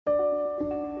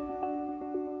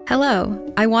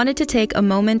Hello, I wanted to take a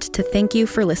moment to thank you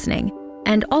for listening,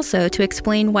 and also to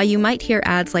explain why you might hear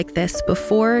ads like this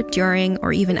before, during,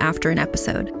 or even after an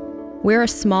episode. We're a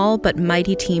small but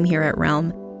mighty team here at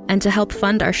Realm, and to help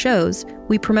fund our shows,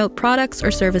 we promote products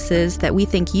or services that we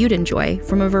think you'd enjoy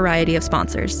from a variety of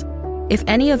sponsors. If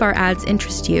any of our ads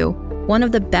interest you, one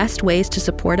of the best ways to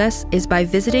support us is by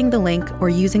visiting the link or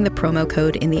using the promo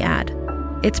code in the ad.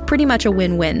 It's pretty much a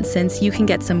win-win since you can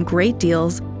get some great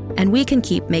deals and we can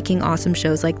keep making awesome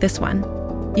shows like this one.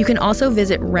 You can also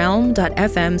visit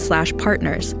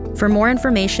realm.fm/partners for more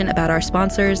information about our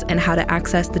sponsors and how to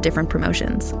access the different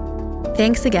promotions.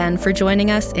 Thanks again for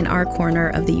joining us in our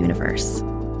corner of the universe.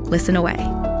 Listen away.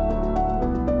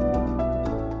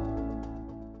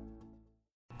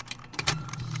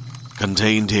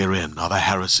 Contained herein are the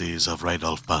heresies of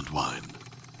Radolf Burntwine,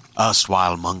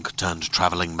 erstwhile monk turned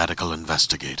traveling medical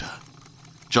investigator.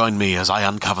 Join me as I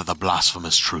uncover the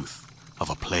blasphemous truth of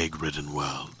a plague-ridden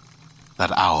world,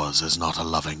 that ours is not a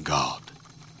loving God,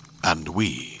 and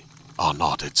we are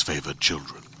not its favored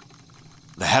children.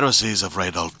 The Heresies of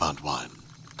Radolf Burntwine,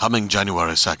 coming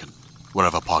January 2nd,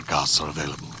 wherever podcasts are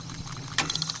available.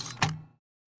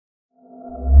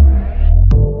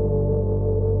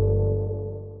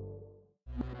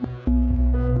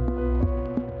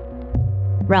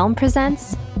 Realm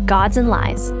presents Gods and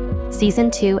Lies,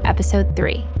 Season 2, Episode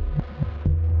 3.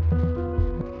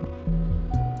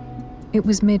 It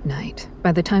was midnight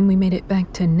by the time we made it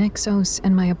back to Nexos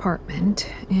and my apartment,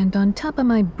 and on top of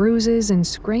my bruises and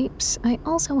scrapes, I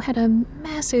also had a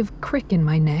massive crick in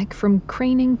my neck from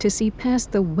craning to see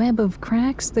past the web of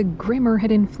cracks the Grimmer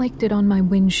had inflicted on my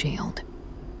windshield.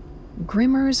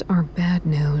 Grimmers are bad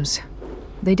news.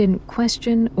 They didn't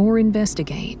question or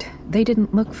investigate. They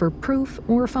didn't look for proof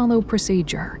or follow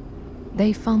procedure.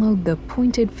 They followed the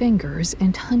pointed fingers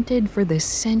and hunted for the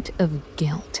scent of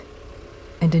guilt.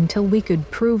 And until we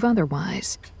could prove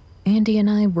otherwise, Andy and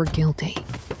I were guilty.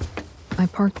 I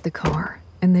parked the car,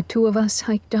 and the two of us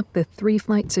hiked up the 3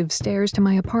 flights of stairs to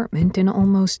my apartment in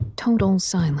almost total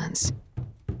silence.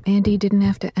 Andy didn't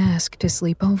have to ask to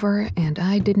sleep over, and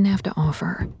I didn't have to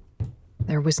offer.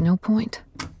 There was no point.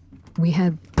 We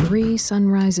had 3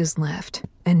 sunrises left,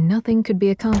 and nothing could be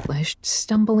accomplished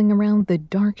stumbling around the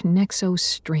dark Nexos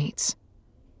streets.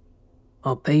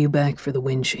 I'll pay you back for the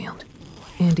windshield,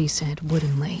 Andy said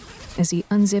woodenly, as he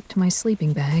unzipped my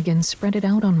sleeping bag and spread it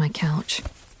out on my couch.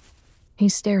 He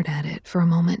stared at it for a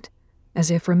moment,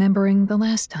 as if remembering the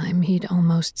last time he'd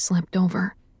almost slept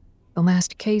over, the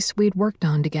last case we'd worked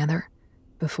on together,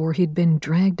 before he'd been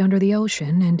dragged under the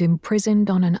ocean and imprisoned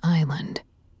on an island.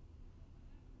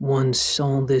 Once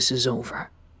all this is over.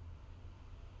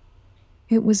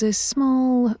 It was a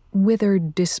small,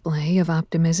 withered display of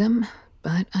optimism,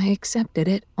 but I accepted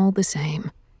it all the same.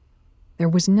 There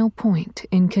was no point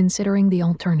in considering the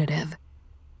alternative.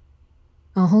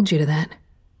 I'll hold you to that.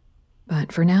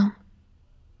 But for now,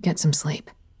 get some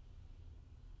sleep.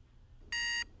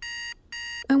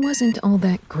 I wasn't all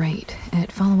that great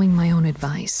at following my own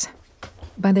advice.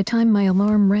 By the time my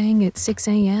alarm rang at 6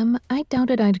 a.m., I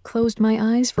doubted I'd closed my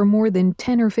eyes for more than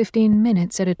 10 or 15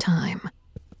 minutes at a time.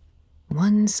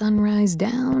 1 sunrise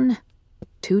down,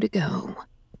 2 to go.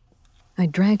 I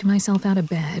dragged myself out of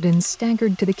bed and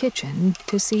staggered to the kitchen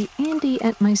to see Andy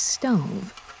at my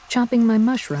stove, chopping my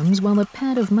mushrooms while a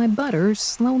pat of my butter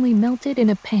slowly melted in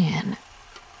a pan.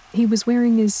 He was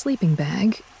wearing his sleeping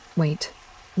bag, my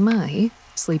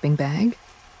sleeping bag,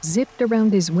 zipped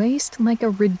around his waist like a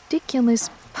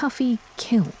ridiculous puffy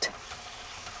kilt.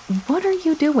 "What are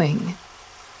you doing?"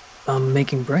 "I'm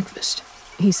making breakfast,"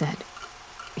 he said.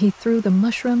 He threw the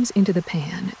mushrooms into the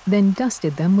pan, then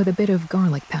dusted them with a bit of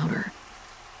garlic powder.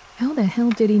 How the hell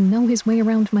did he know his way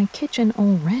around my kitchen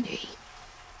already?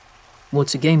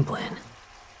 "What's the game plan?"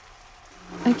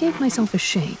 I gave myself a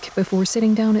shake before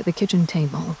sitting down at the kitchen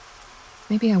table.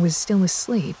 Maybe I was still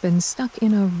asleep and stuck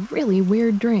in a really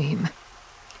weird dream.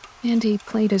 Andy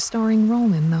played a starring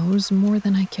role in those more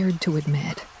than I cared to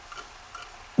admit.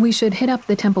 We should hit up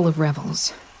the Temple of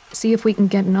Revels, see if we can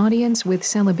get an audience with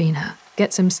Celebina,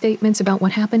 get some statements about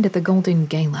what happened at the Golden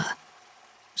Gala.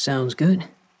 Sounds good.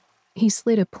 He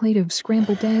slid a plate of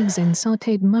scrambled eggs and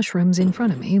sautéed mushrooms in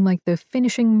front of me like the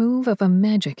finishing move of a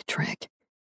magic trick.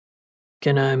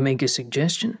 Can I make a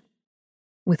suggestion?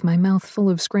 With my mouth full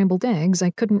of scrambled eggs,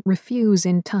 I couldn't refuse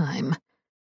in time.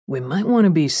 We might want to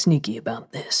be sneaky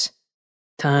about this.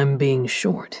 Time being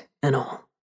short and all.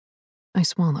 I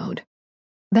swallowed.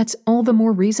 That's all the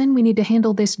more reason we need to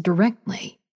handle this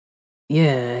directly.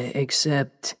 Yeah,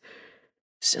 except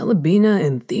Celebina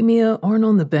and Themia aren't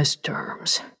on the best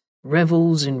terms.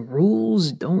 Revels and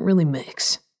rules don't really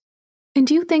mix. And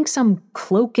do you think some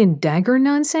cloak and dagger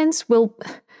nonsense will...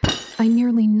 I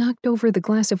nearly knocked over the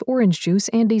glass of orange juice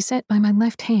Andy set by my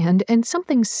left hand, and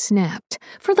something snapped.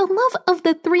 For the love of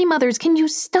the three mothers, can you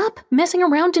stop messing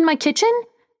around in my kitchen?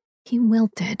 He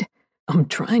wilted. I'm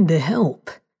trying to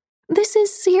help. This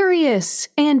is serious,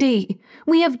 Andy.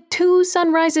 We have 2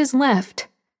 sunrises left.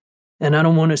 And I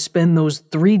don't want to spend those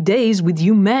 3 days with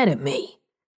you mad at me.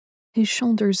 His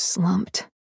shoulders slumped.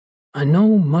 I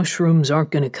know mushrooms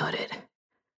aren't going to cut it.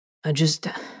 I just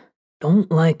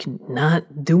don't like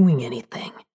not doing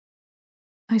anything.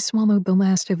 I swallowed the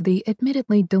last of the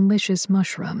admittedly delicious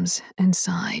mushrooms and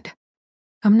sighed.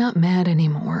 I'm not mad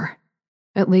anymore.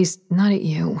 At least, not at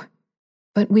you.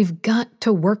 But we've got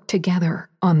to work together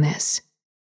on this.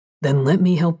 Then let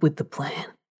me help with the plan.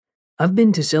 I've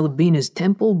been to Celebina's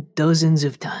temple dozens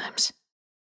of times.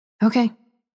 Okay,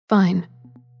 fine.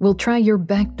 We'll try your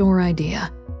backdoor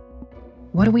idea.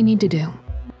 What do we need to do?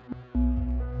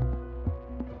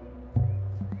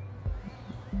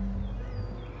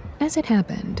 As it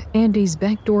happened, Andy's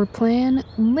backdoor plan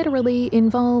literally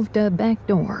involved a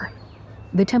backdoor.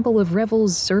 The Temple of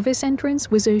Revel's service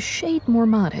entrance was a shade more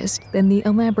modest than the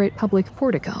elaborate public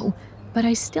portico, but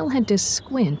I still had to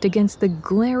squint against the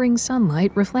glaring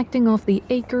sunlight reflecting off the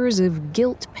acres of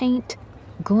gilt paint,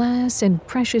 glass, and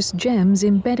precious gems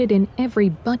embedded in every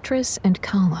buttress and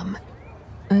column.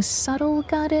 A subtle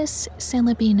goddess,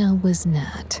 Celebina was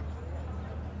not.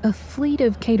 A fleet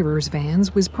of caterers'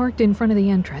 vans was parked in front of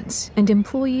the entrance, and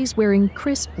employees wearing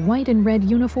crisp white and red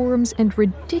uniforms and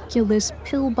ridiculous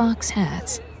pillbox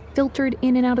hats filtered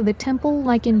in and out of the temple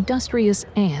like industrious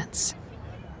ants.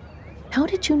 How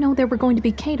did you know there were going to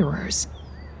be caterers?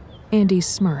 Andy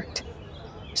smirked.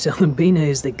 Celebina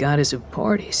is the goddess of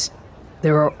parties.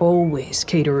 There are always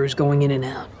caterers going in and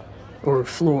out, or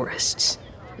florists,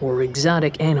 or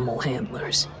exotic animal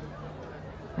handlers.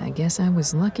 I guess I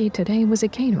was lucky today was a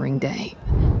catering day.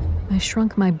 I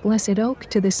shrunk my blessed oak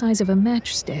to the size of a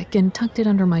matchstick and tucked it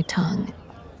under my tongue.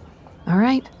 All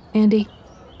right, Andy,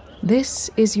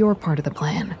 this is your part of the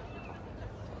plan.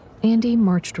 Andy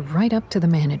marched right up to the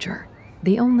manager,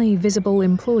 the only visible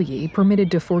employee permitted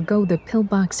to forego the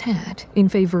pillbox hat in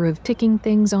favor of ticking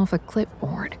things off a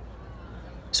clipboard.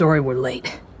 Sorry we're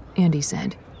late, Andy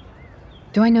said.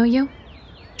 Do I know you?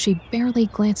 She barely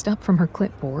glanced up from her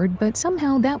clipboard, but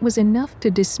somehow that was enough to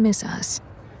dismiss us.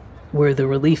 We're the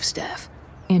relief staff,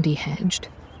 Andy hedged.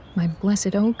 My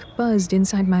blessed oak buzzed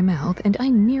inside my mouth, and I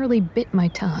nearly bit my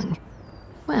tongue.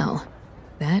 Well,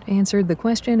 that answered the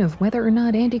question of whether or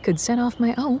not Andy could set off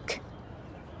my oak.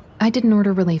 I didn't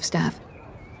order relief staff.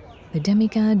 The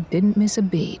demigod didn't miss a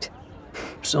beat.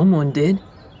 Someone did.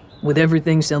 With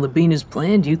everything Celebina's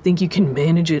planned, you think you can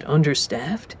manage it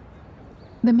understaffed?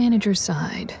 The manager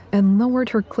sighed and lowered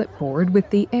her clipboard with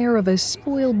the air of a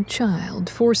spoiled child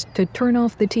forced to turn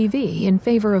off the TV in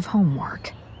favor of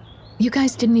homework. You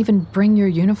guys didn't even bring your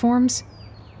uniforms?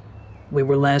 We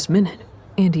were last minute,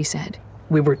 Andy said.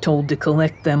 We were told to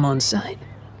collect them on site.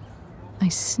 I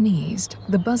sneezed.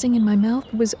 The buzzing in my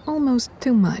mouth was almost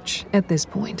too much at this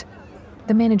point.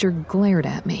 The manager glared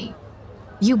at me.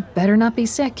 You better not be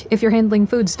sick if you're handling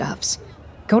foodstuffs.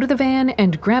 Go to the van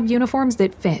and grab uniforms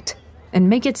that fit. And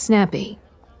make it snappy.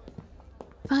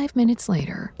 5 minutes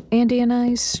later, Andy and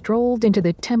I strolled into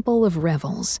the Temple of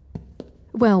Revels.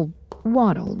 Well,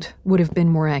 waddled would have been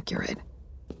more accurate.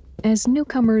 As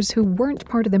newcomers who weren't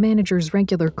part of the manager's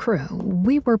regular crew,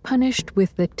 we were punished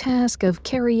with the task of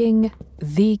carrying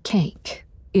the cake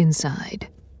inside.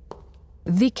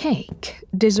 The cake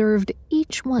deserved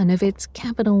each one of its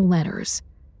capital letters.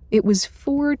 It was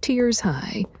 4 tiers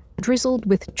high, drizzled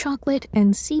with chocolate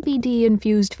and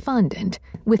CBD-infused fondant,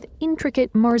 with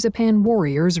intricate marzipan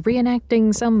warriors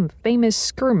reenacting some famous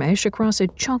skirmish across a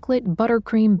chocolate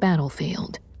buttercream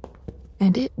battlefield.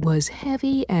 And it was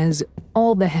heavy as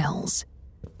all the hells.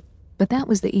 But that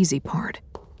was the easy part.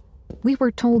 We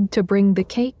were told to bring the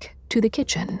cake to the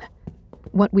kitchen.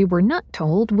 What we were not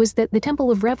told was that the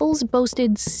Temple of Revels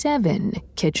boasted 7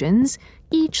 kitchens,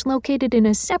 each located in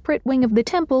a separate wing of the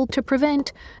temple to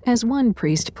prevent, as one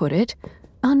priest put it,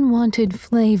 unwanted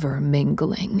flavor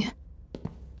mingling.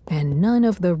 And none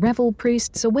of the Revel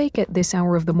priests awake at this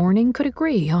hour of the morning could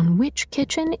agree on which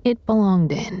kitchen it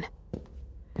belonged in.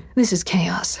 This is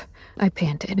chaos, I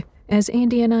panted, as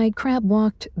Andy and I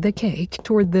crab-walked the cake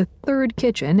toward the 3rd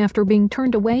kitchen after being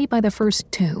turned away by the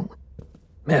first 2.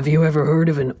 Have you ever heard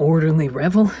of an orderly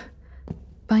revel?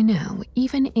 By now,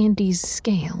 even Andy's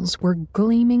scales were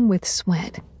gleaming with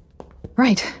sweat.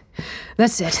 Right,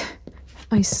 that's it.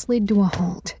 I slid to a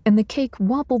halt, and the cake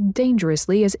wobbled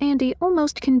dangerously as Andy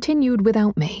almost continued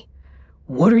without me.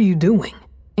 What are you doing?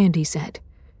 Andy said.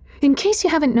 In case you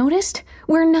haven't noticed,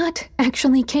 we're not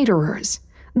actually caterers.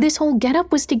 This whole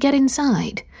getup was to get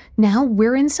inside. Now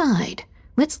we're inside.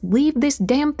 Let's leave this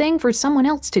damn thing for someone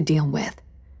else to deal with.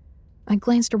 I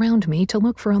glanced around me to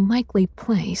look for a likely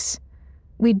place.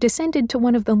 We'd descended to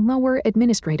one of the lower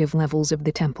administrative levels of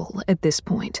the temple at this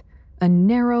point, a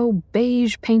narrow,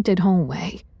 beige-painted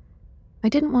hallway. I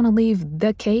didn't want to leave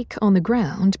the cake on the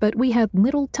ground, but we had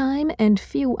little time and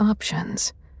few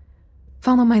options.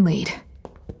 Follow my lead.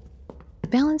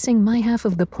 Balancing my half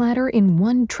of the platter in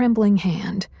one trembling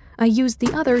hand, I used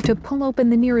the other to pull open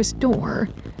the nearest door,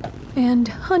 and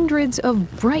hundreds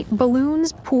of bright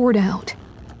balloons poured out.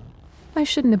 I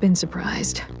shouldn't have been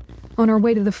surprised. On our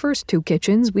way to the first two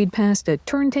kitchens, we'd passed a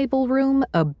turntable room,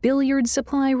 a billiard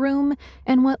supply room,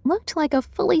 and what looked like a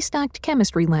fully stocked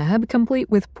chemistry lab complete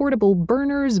with portable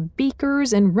burners,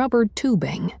 beakers, and rubber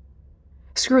tubing.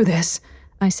 "Screw this,"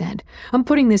 I said. "I'm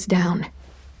putting this down."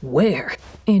 "Where?"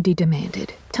 Andy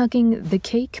demanded, tugging the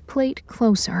cake plate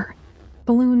closer.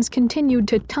 Balloons continued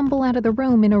to tumble out of the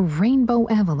room in a rainbow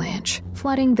avalanche,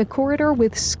 flooding the corridor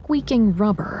with squeaking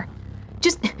rubber.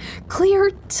 "Just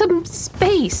clear some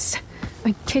space!"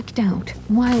 I kicked out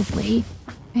wildly,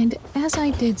 and as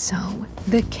I did so,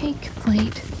 the cake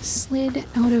plate slid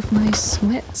out of my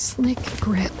sweat-slick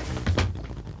grip.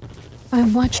 I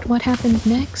watched what happened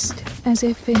next as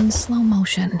if in slow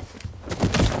motion.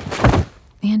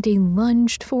 Andy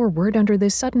lunged forward under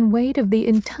the sudden weight of the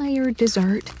entire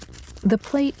dessert. The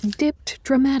plate dipped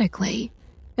dramatically,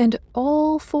 and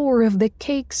all four of the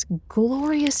cake's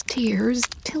glorious tiers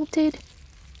tilted,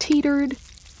 teetered,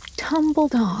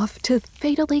 tumbled off to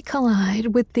fatally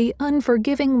collide with the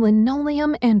unforgiving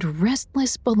linoleum and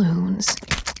restless balloons.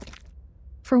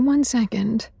 For 1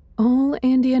 second, all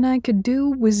Andy and I could do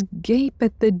was gape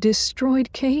at the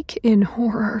destroyed cake in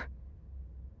horror.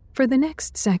 For the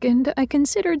next second, I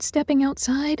considered stepping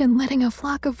outside and letting a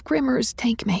flock of grimmers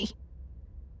take me.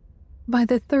 By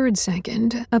the third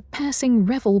second, a passing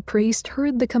revel priest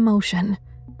heard the commotion,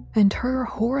 and her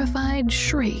horrified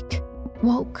shriek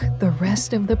woke the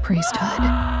rest of the priesthood.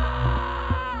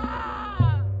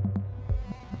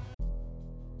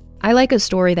 I like a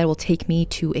story that will take me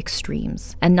to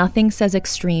extremes, and nothing says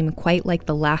extreme quite like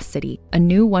The Last City, a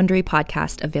new Wondery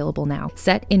podcast available now.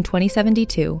 Set in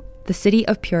 2072, the city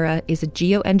of Pura is a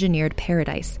geoengineered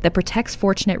paradise that protects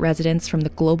fortunate residents from the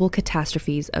global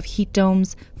catastrophes of heat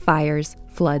domes, fires,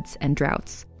 floods, and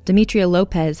droughts. Demetria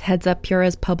Lopez heads up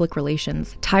Pura's public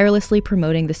relations, tirelessly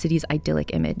promoting the city's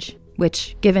idyllic image,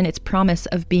 which, given its promise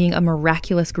of being a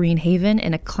miraculous green haven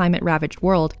in a climate-ravaged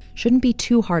world, shouldn't be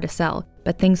too hard to sell.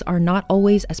 But things are not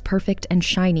always as perfect and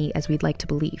shiny as we'd like to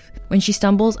believe. When she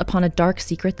stumbles upon a dark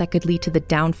secret that could lead to the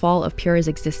downfall of Pura's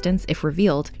existence if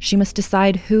revealed, she must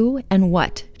decide who and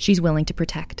what she's willing to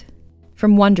protect.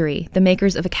 From Wondery, the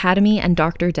makers of Academy and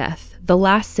Dr. Death, The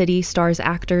Last City stars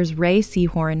actors Ray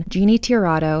Seahorn, Jeannie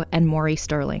Tirado, and Maury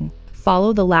Sterling.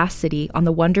 Follow The Last City on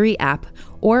the Wondery app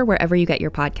or wherever you get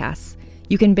your podcasts.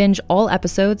 You can binge all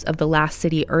episodes of The Last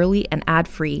City early and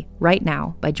ad-free right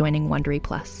now by joining Wondery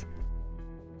Plus.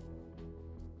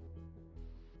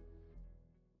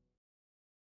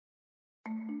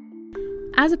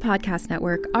 As a podcast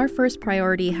network, our first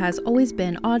priority has always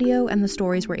been audio and the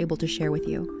stories we're able to share with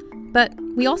you. But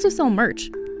we also sell merch,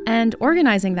 and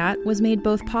organizing that was made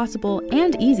both possible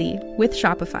and easy with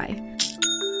Shopify.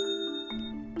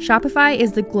 Shopify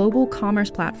is the global commerce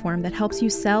platform that helps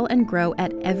you sell and grow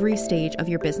at every stage of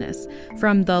your business,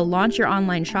 from the launch your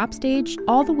online shop stage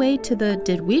all the way to the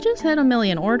did we just hit 1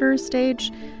 million orders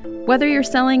stage. Whether you're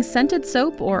selling scented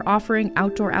soap or offering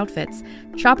outdoor outfits,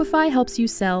 Shopify helps you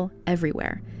sell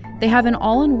everywhere. They have an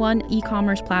all-in-one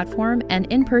e-commerce platform and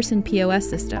in-person POS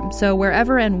system, so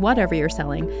wherever and whatever you're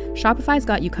selling, Shopify's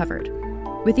got you covered.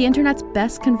 With the internet's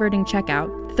best converting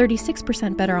checkout,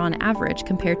 36% better on average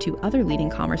compared to other leading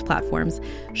commerce platforms,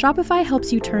 Shopify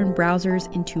helps you turn browsers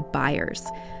into buyers.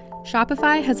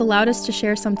 Shopify has allowed us to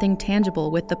share something tangible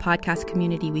with the podcast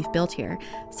community we've built here,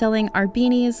 selling our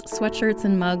beanies, sweatshirts,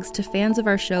 and mugs to fans of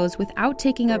our shows without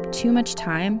taking up too much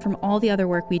time from all the other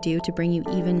work we do to bring you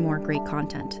even more great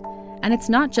content. And it's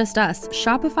not just us.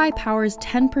 Shopify powers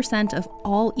 10% of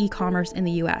all e-commerce in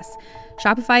the US.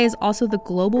 Shopify is also the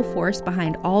global force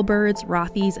behind Allbirds,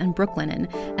 Rothy's, and Brooklinen,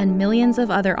 and millions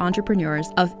of other entrepreneurs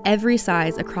of every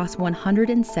size across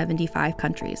 175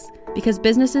 countries. Because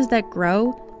businesses that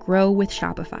grow with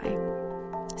Shopify.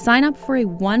 Sign up for a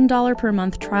 $1 per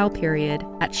month trial period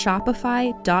at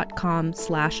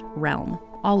shopify.com/realm,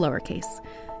 all lowercase.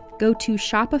 Go to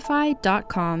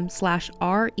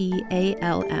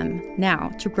shopify.com/REALM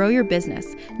now to grow your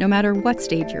business, no matter what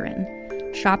stage you're in.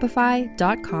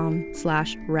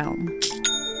 Shopify.com/realm.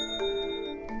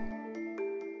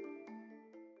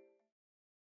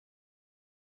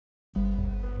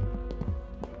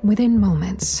 Within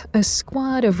moments, a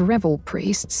squad of revel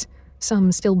priests,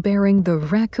 some still bearing the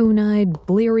raccoon-eyed,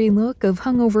 bleary look of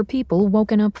hungover people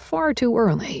woken up far too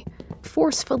early,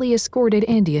 forcefully escorted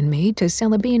Andy and me to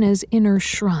Salabina's inner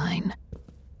shrine.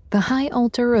 The high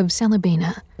altar of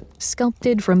Salabina,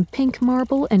 sculpted from pink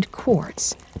marble and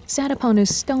quartz, sat upon a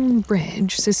stone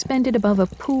bridge suspended above a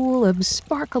pool of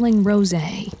sparkling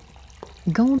rosé.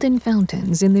 Golden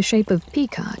fountains in the shape of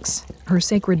peacocks, her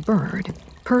sacred bird,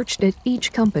 perched at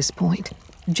each compass point,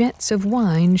 jets of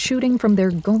wine shooting from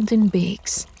their golden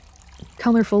beaks.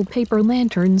 Colorful paper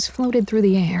lanterns floated through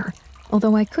the air,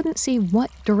 although I couldn't see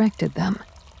what directed them.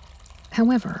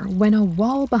 However, when a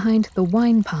wall behind the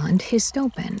wine pond hissed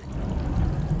open,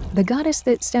 the goddess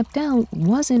that stepped out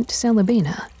wasn't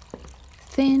Salabina.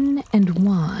 Thin and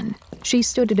wan, she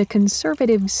stood at a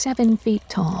conservative 7 feet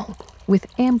tall, with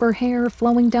amber hair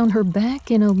flowing down her back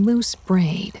in a loose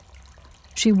braid.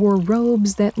 She wore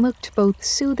robes that looked both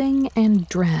soothing and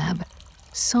drab,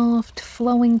 soft,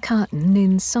 flowing cotton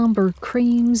in somber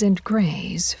creams and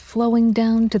grays flowing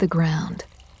down to the ground.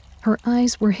 Her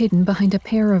eyes were hidden behind a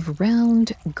pair of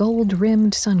round,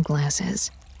 gold-rimmed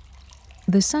sunglasses.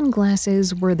 The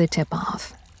sunglasses were the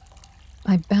tip-off.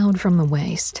 I bowed from the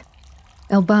waist.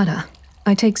 "Elbada,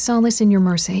 I take solace in your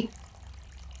mercy."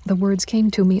 The words came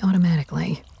to me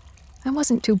automatically. I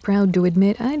wasn't too proud to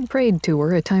admit I'd prayed to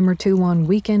her a time or two on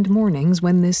weekend mornings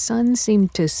when the sun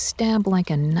seemed to stab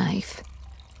like a knife.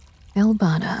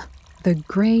 Elbada, the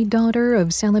gray daughter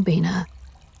of Salabina.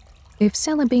 If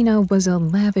Salabina was a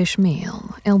lavish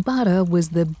meal, Elbada was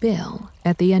the bill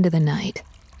at the end of the night.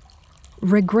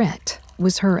 Regret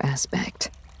was her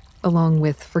aspect, along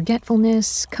with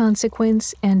forgetfulness,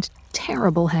 consequence, and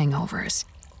terrible hangovers.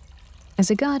 As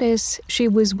a goddess, she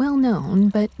was well known,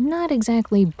 but not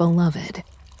exactly beloved.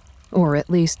 Or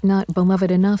at least not beloved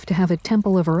enough to have a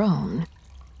temple of her own.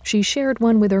 She shared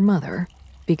one with her mother,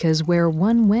 because where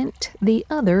one went, the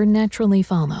other naturally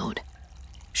followed.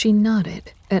 She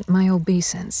nodded at my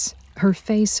obeisance, her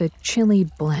face a chilly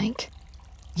blank.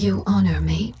 "You honor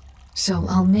me, so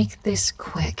I'll make this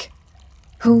quick.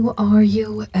 Who are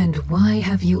you, and why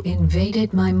have you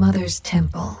invaded my mother's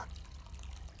temple?"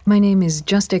 "My name is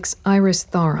Justix Iris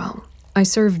Tharo. I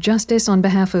serve justice on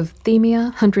behalf of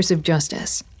Themia, Huntress of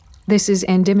Justice. This is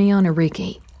Endymion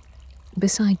Ariki."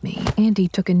 Beside me, Andy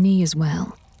took a knee as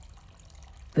well.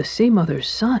 "The Sea Mother's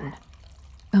son."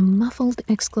 A muffled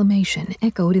exclamation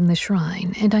echoed in the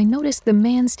shrine, and I noticed the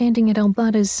man standing at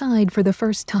Elbada's side for the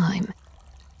first time.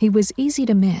 He was easy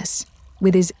to miss.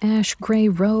 With his ash-gray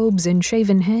robes and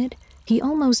shaven head, he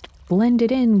almost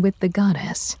blended in with the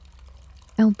goddess.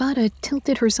 Elbada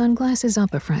tilted her sunglasses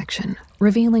up a fraction,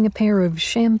 revealing a pair of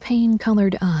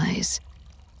champagne-colored eyes.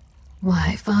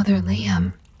 "Why, Father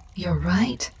Liam, you're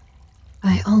right.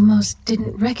 I almost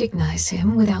didn't recognize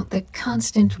him without the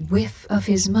constant whiff of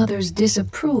his mother's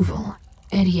disapproval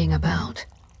eddying about."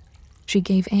 She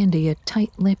gave Andy a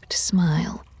tight-lipped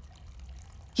smile.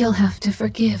 "You'll have to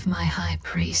forgive my high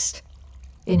priest.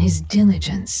 In his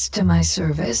diligence to my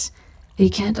service, he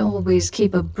can't always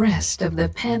keep abreast of the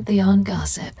Pantheon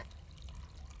gossip.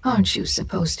 Aren't you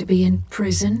supposed to be in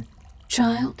prison,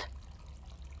 child?"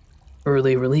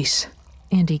 "Early release,"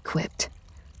 Andy quipped.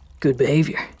 "Good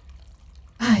behavior."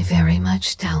 "I very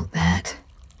much doubt that."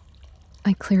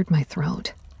 I cleared my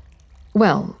throat.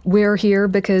 "Well, we're here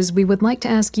because we would like to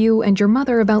ask you and your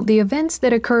mother about the events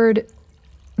that occurred—"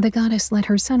 The goddess let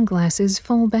her sunglasses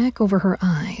fall back over her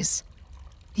eyes.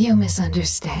 "You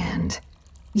misunderstand.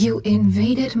 You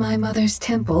invaded my mother's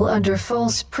temple under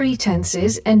false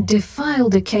pretenses and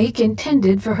defiled a cake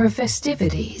intended for her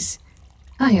festivities.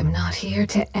 I am not here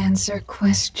to answer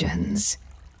questions.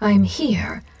 I'm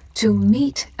here to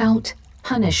mete out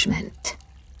punishment.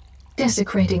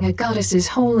 Desecrating a goddess's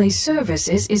holy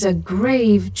services is a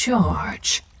grave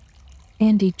charge."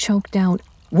 Andy choked out,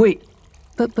 "Wait."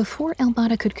 But before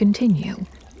Elbada could continue,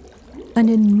 an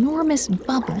enormous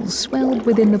bubble swelled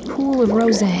within the pool of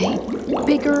rosé,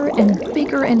 bigger and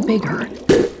bigger and bigger,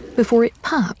 before it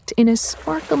popped in a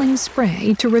sparkling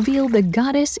spray to reveal the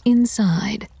goddess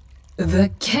inside. "The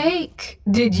cake!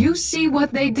 Did you see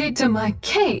what they did to my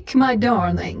cake, my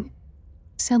darling?"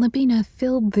 Salabina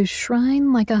filled the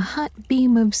shrine like a hot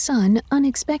beam of sun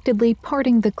unexpectedly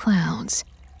parting the clouds.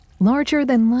 Larger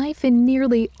than life in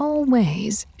nearly all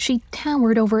ways, she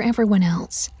towered over everyone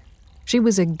else. She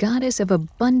was a goddess of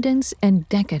abundance and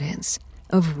decadence,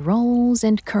 of rolls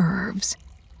and curves.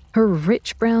 Her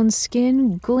rich brown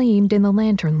skin gleamed in the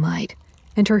lantern light,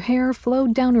 and her hair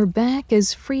flowed down her back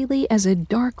as freely as a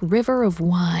dark river of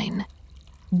wine.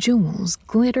 Jewels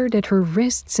glittered at her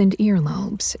wrists and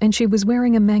earlobes, and she was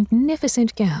wearing a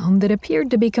magnificent gown that appeared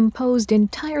to be composed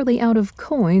entirely out of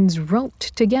coins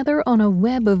roped together on a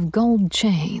web of gold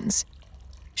chains.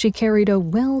 She carried a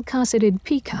well-cosseted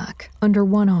peacock under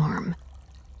one arm.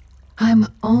 "I'm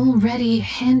already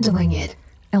handling it,"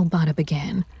 Elbada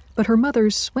began, but her mother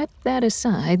swept that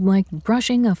aside like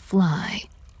brushing a fly.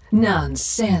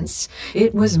 "Nonsense.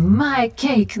 It was my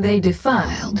cake they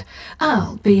defiled.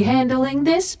 I'll be handling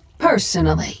this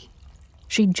personally."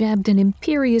 She jabbed an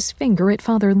imperious finger at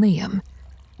Father Liam.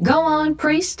 "Go on,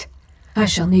 priest. I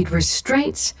shall need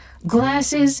restraints,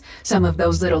 glasses, some of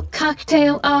those little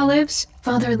cocktail olives.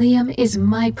 Father Liam is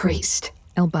my priest,"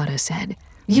 Elbada said.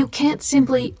 "You can't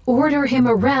simply order him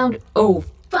around." "Oh,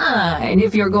 fine,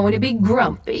 if you're going to be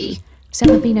grumpy."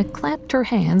 Celebina clapped her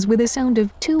hands with the sound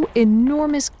of 2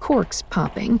 enormous corks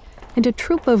popping, and a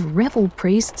troop of revel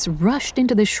priests rushed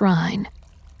into the shrine.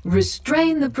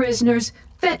 "Restrain the prisoners,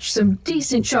 fetch some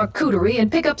decent charcuterie, and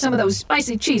pick up some of those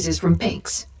spicy cheeses from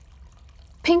Pink's."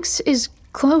 "Pink's is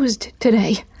closed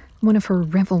today," one of her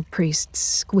revel priests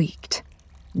squeaked.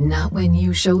 "Not when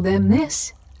you show them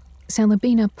this."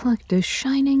 Celebina plucked a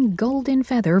shining golden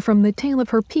feather from the tail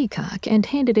of her peacock and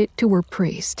handed it to her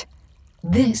priest.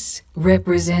 "This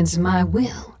represents my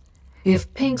will.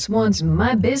 If Pink's wants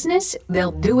my business,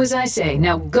 they'll do as I say.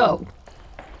 Now go."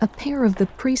 A pair of the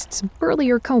priest's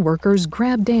burlier co-workers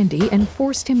grabbed Andy and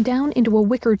forced him down into a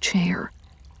wicker chair.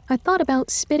 I thought about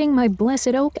spitting my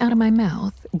blessed oak out of my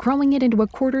mouth, growing it into a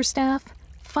quarterstaff,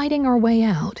 fighting our way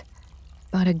out.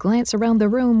 But a glance around the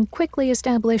room quickly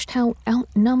established how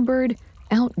outnumbered,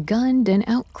 outgunned, and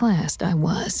outclassed I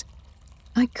was.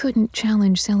 I couldn't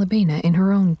challenge Celebina in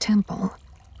her own temple,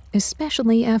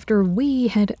 especially after we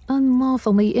had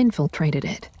unlawfully infiltrated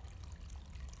it.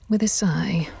 With a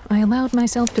sigh, I allowed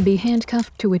myself to be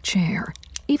handcuffed to a chair,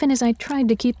 even as I tried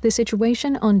to keep the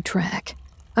situation on track.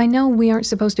 "I know we aren't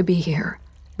supposed to be here,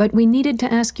 but we needed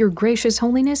to ask your gracious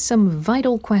holiness some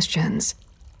vital questions."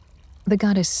 The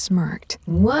goddess smirked.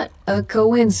 "What a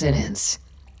coincidence.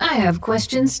 I have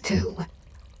questions too."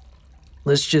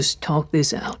 Let's just talk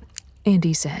this out,"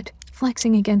 Andy said,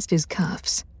 flexing against his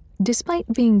cuffs.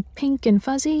 Despite being pink and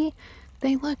fuzzy,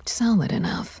 they looked solid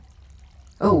enough.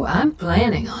 "Oh, I'm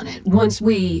planning on it once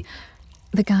we—"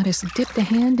 The goddess dipped a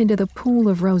hand into the pool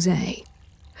of rosé.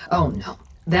 "Oh no,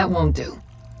 that won't do."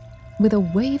 With a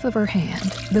wave of her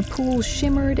hand, the pool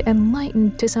shimmered and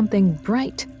lightened to something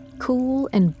bright, cool,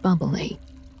 and bubbly.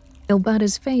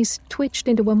 Elbada's face twitched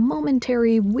into a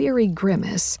momentary, weary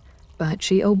grimace, but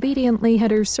she obediently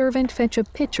had her servant fetch a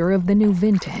pitcher of the new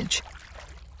vintage.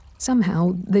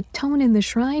 Somehow, the tone in the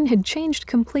shrine had changed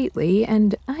completely,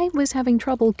 and I was having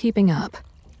trouble keeping up.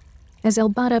 As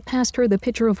Elbada passed her the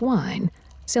pitcher of wine,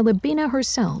 Celebina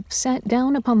herself sat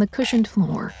down upon the cushioned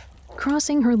floor,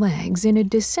 crossing her legs in a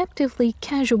deceptively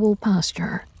casual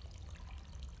posture.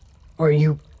 "Are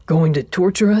you going to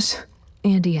torture us?"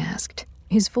 Andy asked,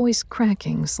 his voice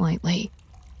cracking slightly.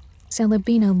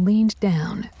 Celebina leaned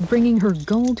down, bringing her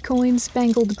gold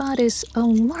coin-spangled bodice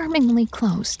alarmingly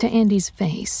close to Andy's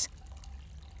face.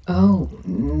 "Oh,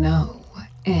 no,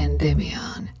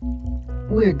 Endymion.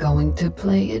 We're going to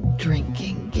play a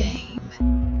drinking game."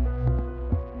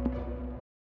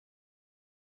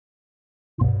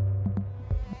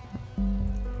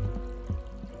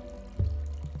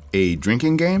 "A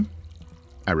drinking game?"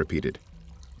 I repeated.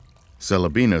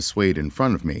 Celebina swayed in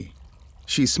front of me.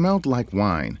 She smelled like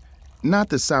wine, not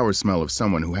the sour smell of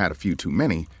someone who had a few too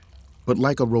many, but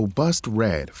like a robust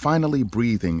red finally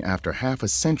breathing after half a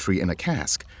century in a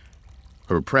cask.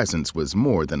 Her presence was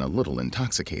more than a little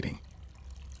intoxicating.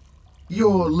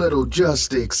 "Your little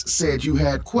Justix said you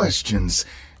had questions,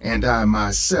 and I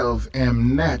myself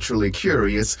am naturally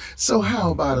curious, so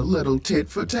how about a little tit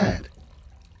for tat?"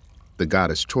 The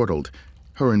goddess chortled,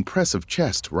 her impressive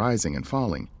chest rising and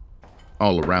falling.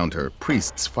 All around her,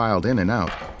 priests filed in and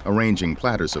out, arranging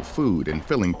platters of food and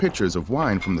filling pitchers of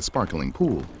wine from the sparkling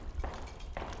pool.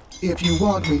 "If you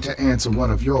want me to answer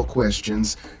one of your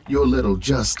questions, your little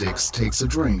Justix takes a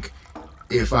drink.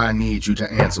 If I need you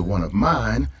to answer one of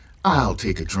mine, I'll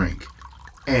take a drink.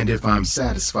 And if I'm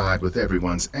satisfied with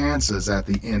everyone's answers at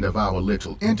the end of our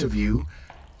little interview,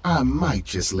 I might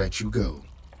just let you go.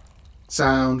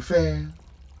 Sound fair?"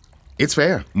 "It's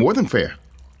fair, more than fair,"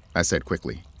 I said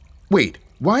quickly. "Wait,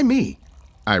 why me?"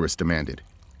 Iris demanded.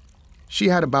 She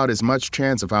had about as much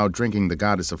chance of outdrinking the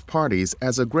goddess of parties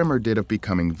as a Grimmer did of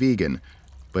becoming vegan,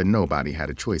 but nobody had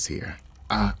a choice here.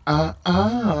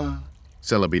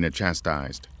 Celebina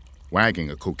chastised, wagging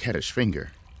a coquettish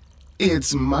finger.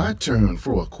 "It's my turn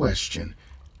for a question.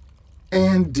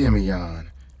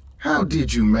 Endymion, How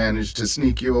did you manage to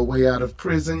sneak your way out of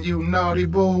prison, you naughty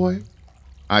boy?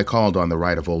 I called on the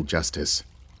right of old Justice,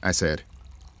 I said.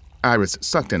 Iris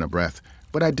sucked in a breath,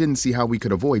 but I didn't see how we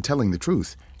could avoid telling the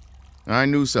truth. I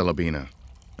knew Celebina.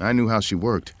 I knew how she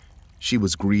worked. She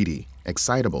was greedy,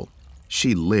 excitable.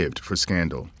 She lived for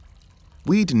scandal.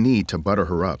 We'd need to butter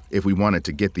her up if we wanted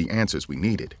to get the answers we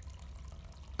needed.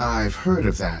 I've heard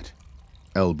of that,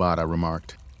 El Bada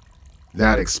remarked.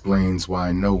 That explains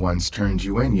why no one's turned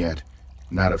you in yet,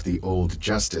 not if the old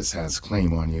Justice has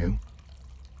claim on you.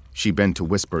 She bent to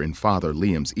whisper in Father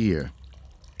Liam's ear.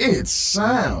 It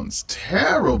sounds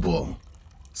terrible,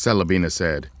 Celebina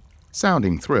said,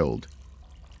 sounding thrilled.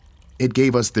 It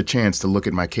gave us the chance to look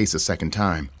at my case a second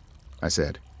time, I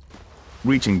said.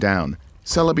 Reaching down,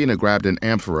 Celebina grabbed an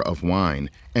amphora of wine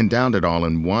and downed it all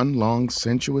in one long,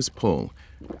 sensuous pull.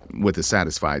 With a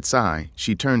satisfied sigh,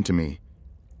 she turned to me.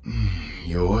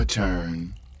 Your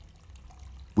turn.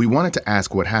 We wanted to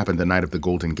ask what happened the night of the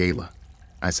Golden Gala,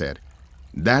 I said.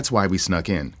 That's why we snuck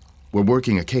in. We're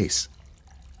working a case.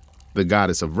 The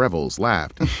goddess of revels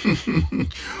laughed.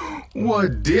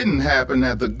 What didn't happen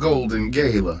at the Golden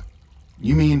Gala?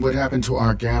 You mean what happened to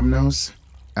Argamnos?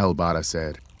 El Bada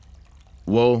said.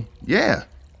 Well, yeah,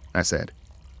 I said.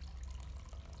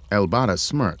 El Bada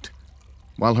smirked.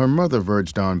 While her mother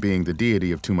verged on being the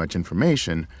deity of too much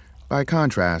information, by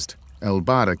contrast, El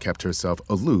Bada kept herself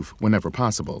aloof whenever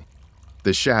possible.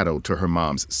 The shadow to her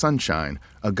mom's sunshine,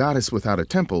 a goddess without a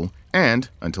temple, and,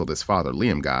 until this Father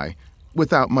Liam guy,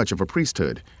 without much of a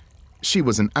priesthood. She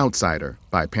was an outsider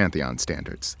by Pantheon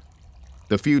standards.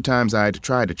 The few times I'd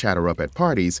tried to chat her up at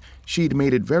parties, she'd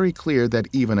made it very clear that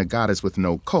even a goddess with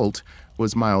no cult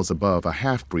was miles above a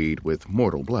half-breed with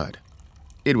mortal blood.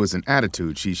 It was an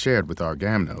attitude she shared with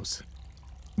Argamnos.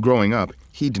 Growing up,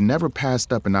 he'd never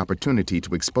passed up an opportunity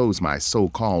to expose my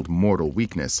so-called mortal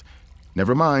weakness.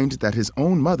 Never mind that his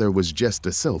own mother was just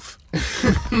a sylph.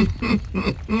 The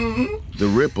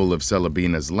ripple of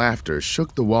Celebina's laughter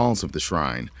shook the walls of the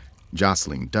shrine,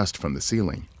 jostling dust from the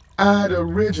ceiling. I'd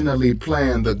originally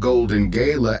planned the Golden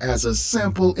Gala as a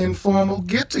simple, informal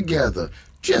get-together,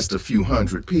 just a few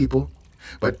hundred people.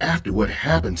 But after what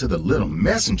happened to the little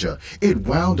messenger, it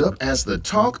wound up as the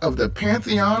talk of the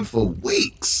Pantheon for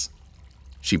weeks.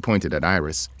 She pointed at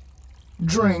Iris.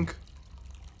 Drink.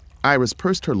 Iris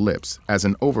pursed her lips as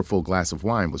an overfull glass of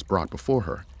wine was brought before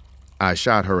her. I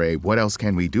shot her a what else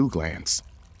can we do glance.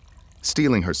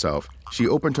 Steeling herself, she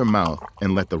opened her mouth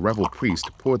and let the revel priest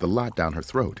pour the lot down her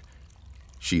throat.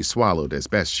 She swallowed as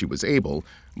best she was able,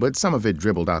 but some of it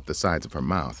dribbled out the sides of her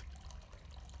mouth.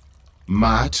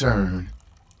 My turn,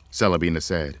 Celebina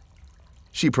said.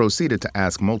 She proceeded to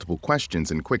ask multiple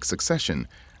questions in quick succession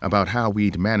about how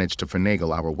we'd managed to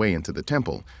finagle our way into the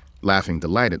temple, laughing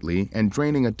delightedly and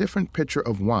draining a different pitcher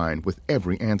of wine with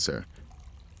every answer.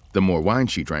 The more wine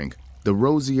she drank, the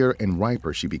rosier and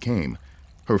riper she became,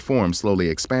 her form slowly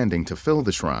expanding to fill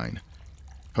the shrine.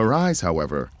 Her eyes,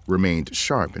 however, remained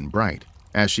sharp and bright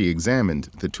as she examined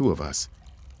the two of us.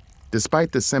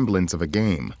 Despite the semblance of a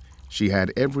game, she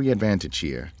had every advantage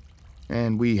here,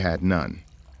 and we had none.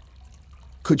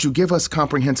 Could you give us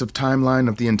comprehensive timeline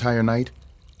of the entire night?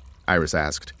 Iris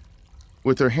asked.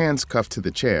 With her hands cuffed to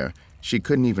the chair, she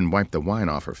couldn't even wipe the wine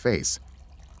off her face.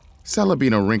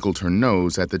 Celebina wrinkled her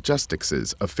nose at the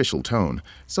Justix's official tone,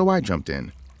 so I jumped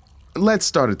in. Let's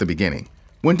start at the beginning.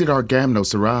 When did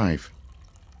Argamnos arrive?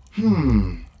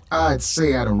 I'd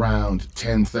say at around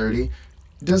 10:30.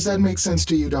 Does that make sense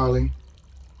to you, darling?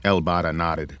 El Bada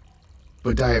nodded.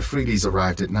 But Diaphragtes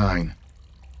arrived at 9.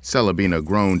 Celebina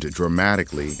groaned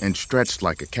dramatically and stretched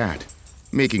like a cat,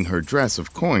 making her dress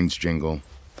of coins jingle.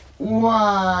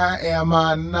 Why am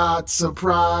I not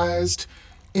surprised?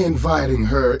 Inviting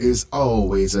her is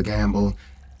always a gamble.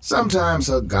 Sometimes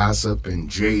her gossip and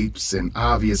japes and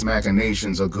obvious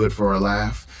machinations are good for a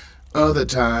laugh. Other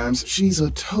times, she's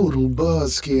a total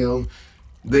buzzkill.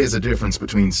 There's a difference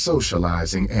between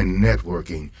socializing and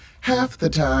networking. Half the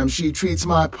time, she treats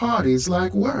my parties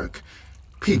like work.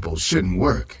 People shouldn't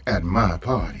work at my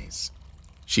parties.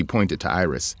 She pointed to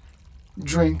Iris.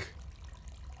 Drink.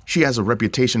 She has a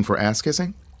reputation for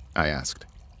ass-kissing? I asked.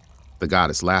 The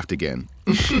goddess laughed again.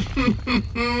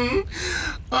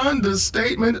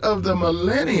 Understatement of the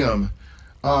millennium.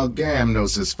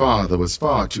 Argamnos' father was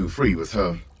far too free with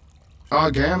her.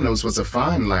 Argamnos was a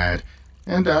fine lad,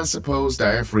 and I suppose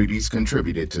Diaphragtes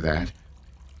contributed to that.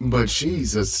 But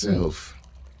she's a sylph.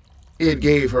 It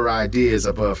gave her ideas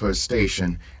above her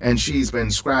station, and she's been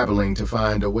scrabbling to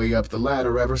find a way up the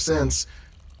ladder ever since.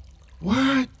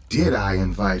 Why did I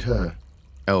invite her?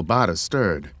 El Bada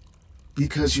stirred.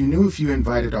 Because you knew if you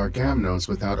invited Argamnos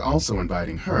without also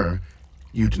inviting her,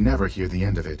 You'd never hear the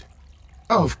end of it.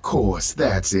 Of course,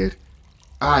 that's it.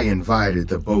 I invited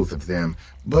the both of them,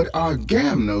 but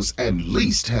Argamnos at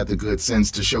least had the good sense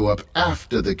to show up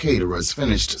after the caterers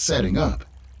finished setting up.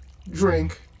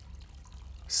 Drink.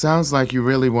 Sounds like you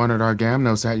really wanted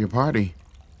Argamnos at your party,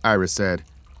 Iris said,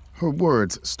 her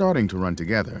words starting to run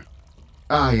together.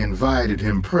 I invited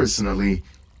him personally.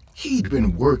 He'd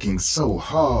been working so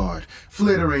hard,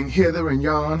 flittering hither and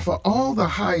yon for all the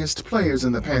highest players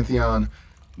in the Pantheon.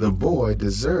 The boy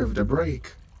deserved a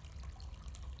break.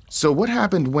 So what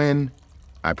happened when...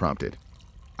 I prompted.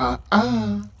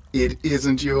 It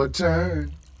isn't your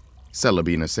turn,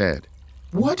 Celebina said.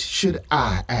 What should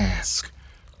I ask?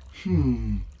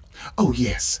 Oh,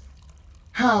 yes.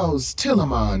 How's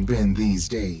Tillaman been these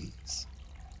days?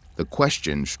 The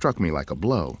question struck me like a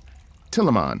blow.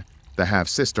 Tillaman, the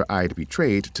half-sister I'd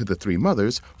betrayed to the three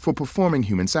mothers for performing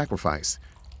human sacrifice.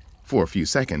 For a few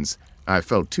seconds, I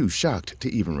felt too shocked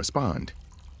to even respond.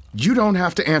 You don't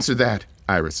have to answer that,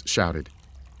 Iris shouted.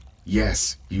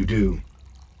 Yes, you do,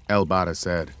 El-Bada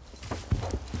said.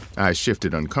 I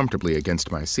shifted uncomfortably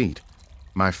against my seat.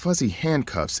 My fuzzy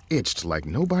handcuffs itched like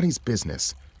nobody's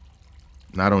business.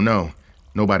 I don't know.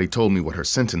 Nobody told me what her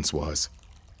sentence was.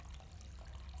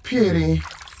 Pity.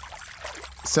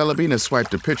 Celebina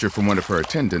swiped a pitcher from one of her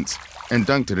attendants and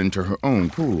dunked it into her own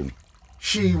pool.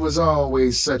 She was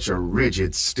always such a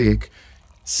rigid stick.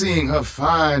 Seeing her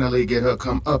finally get her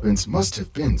comeuppance must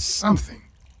have been something.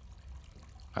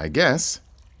 I guess,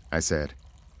 I said.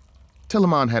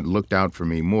 Tillaman had looked out for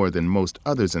me more than most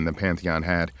others in the Pantheon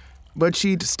had, but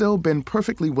she'd still been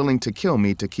perfectly willing to kill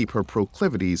me to keep her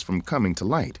proclivities from coming to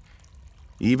light.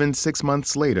 Even 6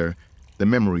 months later, the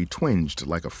memory twinged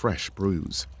like a fresh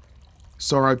bruise.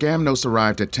 So Argamnos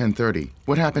arrived at 10:30.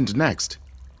 What happened next?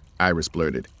 Iris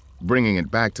blurted, bringing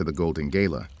it back to the Golden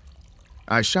Gala.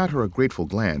 I shot her a grateful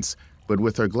glance, but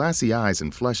with her glassy eyes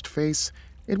and flushed face,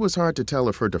 it was hard to tell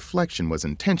if her deflection was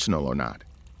intentional or not.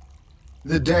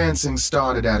 The dancing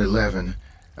started at 11.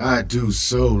 I do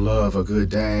so love a good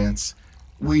dance.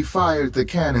 We fired the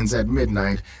cannons at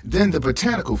midnight, then the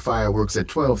botanical fireworks at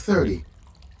 12:30.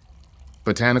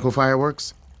 Botanical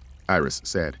fireworks? Iris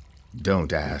said.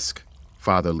 Don't ask,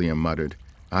 Father Liam muttered.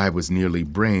 I was nearly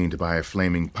brained by a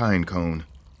flaming pine cone.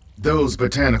 Those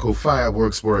botanical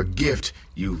fireworks were a gift,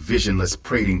 you visionless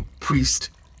prating priest,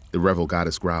 the revel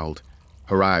goddess growled,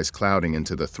 her eyes clouding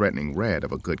into the threatening red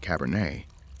of a good Cabernet.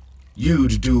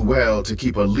 You'd do well to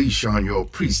keep a leash on your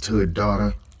priesthood,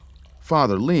 daughter.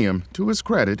 Father Liam, to his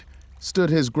credit, stood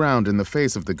his ground in the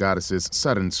face of the goddess's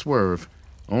sudden swerve,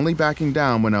 only backing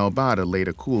down when El-Bada laid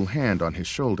a cool hand on his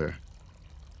shoulder.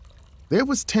 There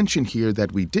was tension here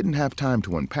that we didn't have time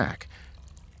to unpack.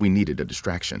 We needed a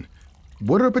distraction.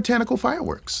 What are botanical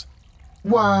fireworks?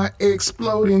 Why,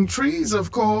 exploding trees,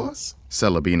 of course,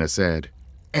 Celebina said.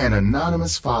 An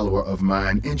anonymous follower of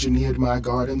mine engineered my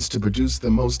gardens to produce the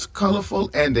most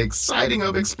colorful and exciting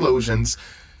of explosions.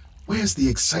 Where's the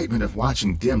excitement of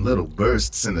watching dim little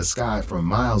bursts in the sky from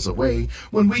miles away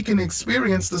when we can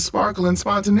experience the sparkle and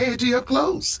spontaneity up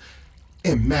close?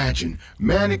 Imagine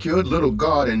manicured little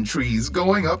garden trees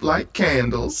going up like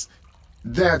candles.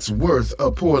 That's worth a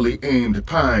poorly aimed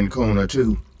pine cone or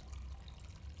two.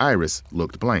 Iris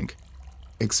looked blank.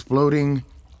 Exploding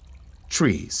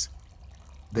trees.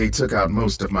 They took out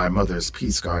most of my mother's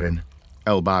peace garden,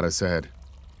 El-Bada said.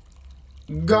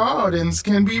 Gardens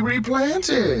can be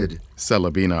replanted,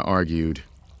 Celebina argued.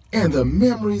 And the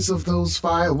memories of those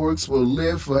fireworks will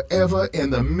live forever in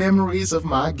the memories of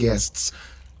my guests.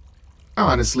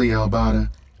 Honestly, El-Bada,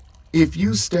 if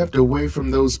you stepped away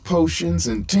from those potions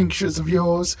and tinctures of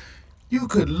yours, you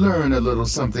could learn a little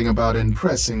something about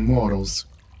impressing mortals.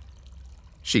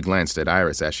 She glanced at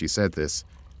Iris as she said this.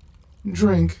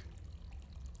 Drink.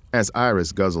 As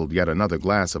Iris guzzled yet another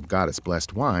glass of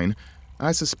goddess-blessed wine,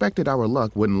 I suspected our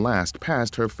luck wouldn't last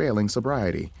past her failing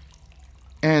sobriety.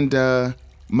 And,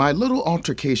 my little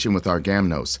altercation with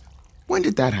Argamnos, when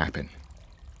did that happen?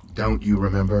 Don't you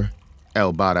remember?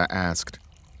 El-Bada asked.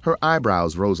 Her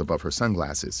eyebrows rose above her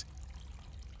sunglasses.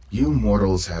 You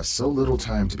mortals have so little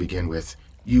time to begin with,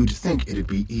 you'd think it'd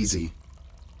be easy.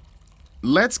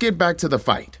 Let's get back to the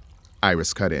fight,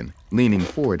 Iris cut in, leaning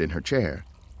forward in her chair.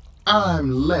 I'm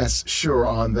less sure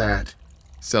on that,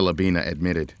 Celebina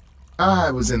admitted. I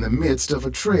was in the midst of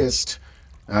a tryst.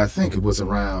 I think it was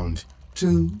around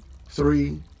 2,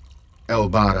 3.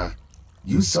 El-Bada,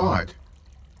 you saw it.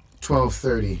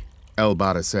 12:30.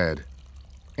 El-Bada said.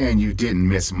 And you didn't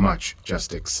miss much,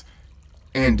 Justix.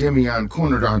 Endymion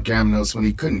cornered Argamnos when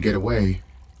he couldn't get away.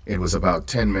 It was about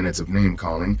 10 minutes of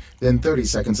name-calling, then 30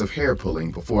 seconds of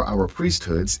hair-pulling before our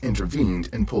priesthoods intervened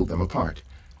and pulled them apart.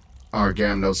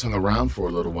 Argamnos hung around for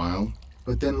a little while,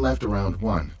 but then left around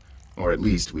 1, or at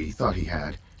least we thought he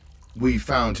had. We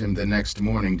found him the next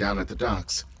morning down at the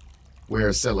docks,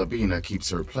 where Celebina keeps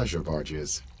her pleasure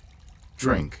barges.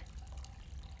 Drink.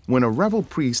 When a rebel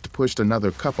priest pushed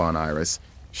another cup on Iris,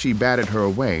 she batted her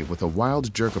away with a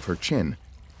wild jerk of her chin.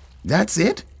 That's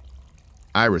it?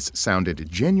 Iris sounded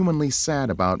genuinely sad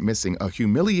about missing a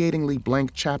humiliatingly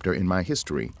blank chapter in my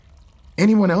history.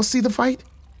 Anyone else see the fight?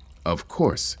 Of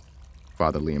course,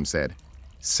 Father Liam said.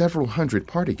 Several hundred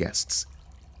party guests.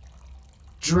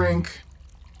 Drink.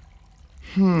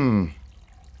 And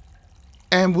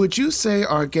would you say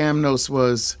Argamnos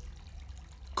was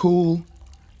cool?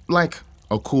 Like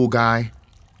a cool guy?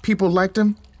 People liked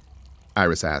him?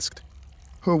 Iris asked.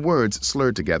 Her words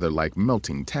slurred together like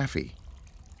melting taffy.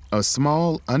 A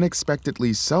small,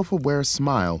 unexpectedly self-aware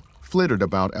smile flittered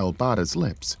about Elbada's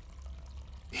lips.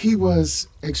 He was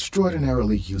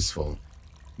extraordinarily useful.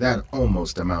 That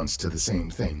almost amounts to the same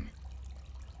thing.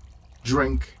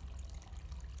 Drink.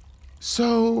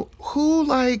 So, who,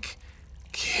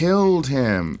 killed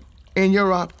him? In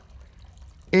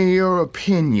your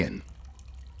opinion?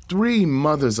 3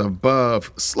 mothers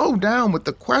above. Slow down with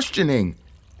the questioning,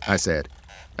 I said.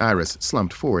 Iris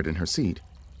slumped forward in her seat.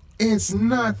 It's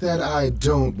not that I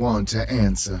don't want to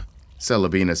answer,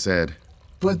 Celebina said.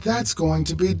 But that's going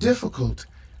to be difficult.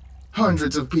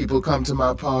 Hundreds of people come to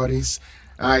my parties.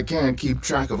 I can't keep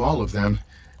track of all of them.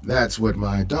 That's what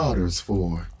my daughter's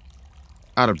for.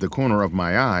 Out of the corner of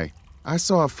my eye, I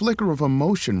saw a flicker of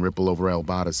emotion ripple over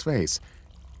Elbada's face,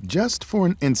 just for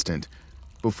an instant,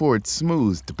 before it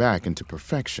smoothed back into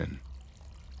perfection.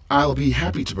 I'll be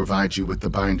happy to provide you with the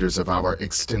binders of our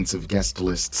extensive guest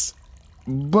lists.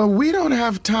 But we don't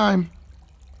have time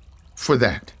for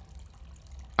that.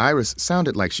 Iris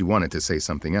sounded like she wanted to say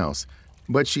something else,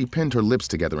 but she pinned her lips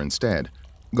together instead,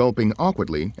 gulping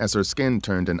awkwardly as her skin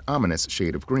turned an ominous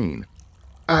shade of green.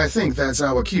 I think that's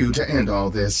our cue to end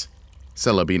all this,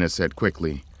 Celebina said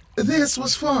quickly. This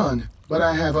was fun, but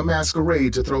I have a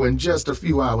masquerade to throw in just a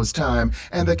few hours' time,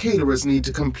 and the caterers need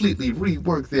to completely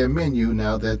rework their menu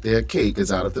now that their cake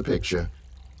is out of the picture.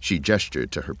 She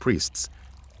gestured to her priests.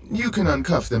 You can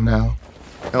uncuff them now.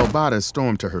 Elbada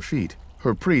stormed to her feet,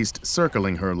 her priest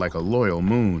circling her like a loyal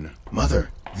moon. Mother,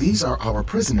 these are our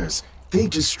prisoners. They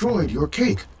destroyed your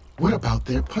cake. What about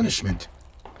their punishment?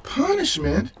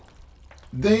 Punishment?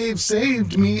 They've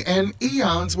saved me an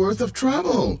eon's worth of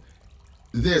trouble.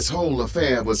 This whole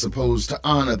affair was supposed to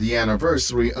honor the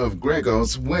anniversary of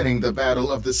Gregos winning the Battle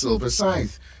of the Silver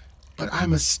Scythe, but I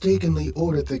mistakenly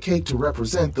ordered the cake to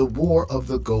represent the War of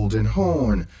the Golden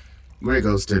Horn.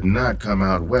 Gregos did not come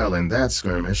out well in that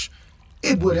skirmish.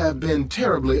 It would have been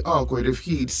terribly awkward if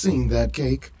he'd seen that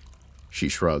cake. She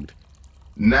shrugged.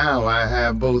 Now I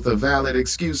have both a valid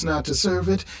excuse not to serve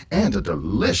it and a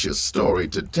delicious story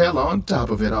to tell on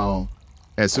top of it all.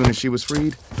 As soon as she was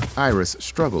freed, Iris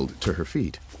struggled to her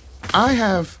feet. I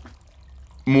have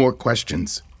more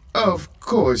questions. Of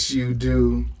course you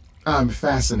do. I'm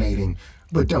fascinating,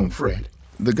 but don't fret.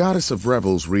 The goddess of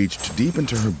revels reached deep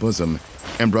into her bosom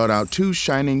and brought out 2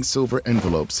 shining silver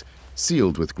envelopes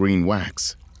sealed with green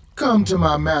wax. Come to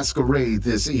my masquerade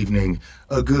this evening.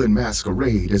 A good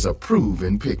masquerade is a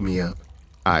proven pick-me-up.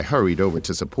 I hurried over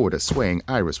to support a swaying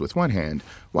Iris with one hand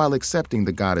while accepting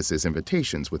the goddess's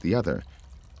invitations with the other.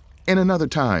 In another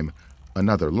time,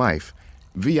 another life,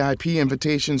 VIP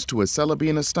invitations to a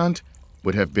Celebina stunt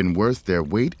would have been worth their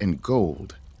weight in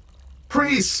gold.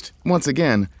 Priest! Once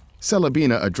again,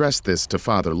 Celebina addressed this to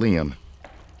Father Liam.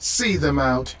 See them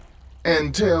out,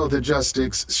 and tell the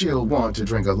Justics she'll want to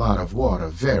drink a lot of water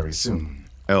very soon.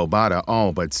 Elbada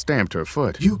all but stamped her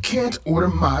foot. You can't order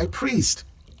my priest.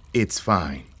 It's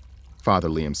fine, Father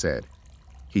Liam said.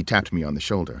 He tapped me on the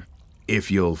shoulder.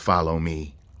 If you'll follow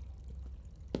me.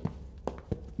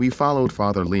 We followed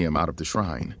Father Liam out of the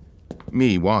shrine.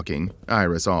 Me walking,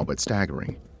 Iris all but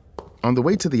staggering. On the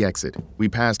way to the exit, we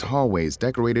passed hallways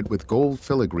decorated with gold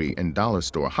filigree and dollar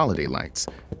store holiday lights,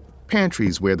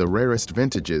 pantries where the rarest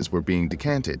vintages were being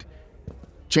decanted,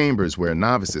 chambers where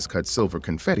novices cut silver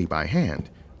confetti by hand.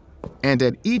 And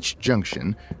at each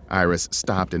junction, Iris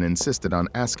stopped and insisted on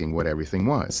asking what everything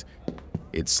was.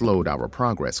 It slowed our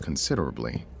progress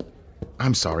considerably.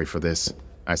 I'm sorry for this,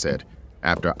 I said,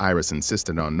 after Iris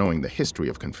insisted on knowing the history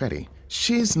of confetti.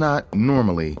 She's not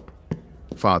normally...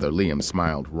 Father Liam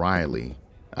smiled wryly.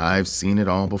 I've seen it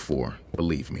all before,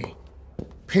 believe me.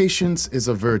 Patience is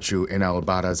a virtue in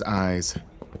Elbada's eyes.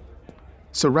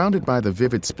 Surrounded by the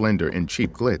vivid splendor and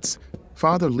cheap glitz,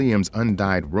 Father Liam's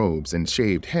undyed robes and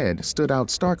shaved head stood out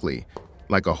starkly,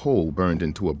 like a hole burned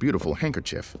into a beautiful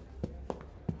handkerchief.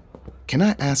 Can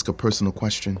I ask a personal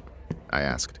question? I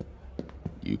asked.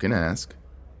 You can ask.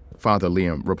 Father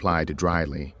Liam replied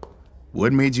dryly.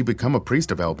 What made you become a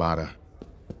priest of Elbada?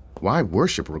 Why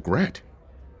worship regret?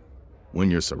 When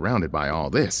you're surrounded by all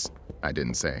this, I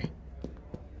didn't say.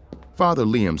 Father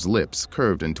Liam's lips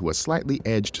curved into a slightly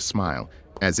edged smile,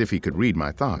 as if he could read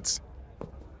my thoughts.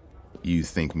 You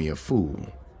think me a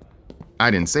fool.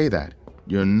 I didn't say that.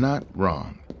 You're not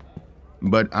wrong.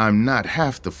 But I'm not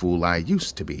half the fool I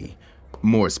used to be.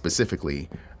 More specifically,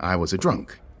 I was a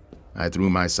drunk. I threw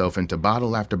myself into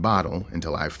bottle after bottle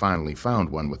until I finally found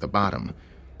one with a bottom.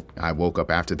 I woke up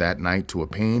after that night to a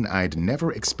pain I'd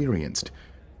never experienced,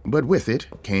 but with it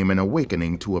came an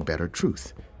awakening to a better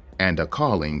truth, and a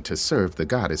calling to serve the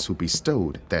goddess who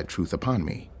bestowed that truth upon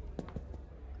me.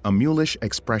 A mulish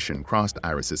expression crossed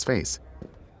Iris's face.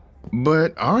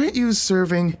 But aren't you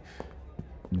serving?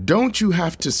 Don't you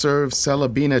have to serve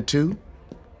Celebina too?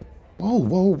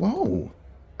 Whoa,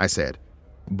 I said,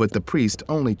 but the priest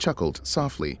only chuckled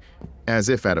softly, as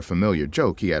if at a familiar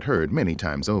joke he had heard many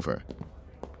times over.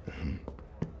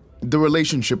 The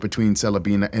relationship between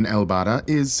Celebina and Elbada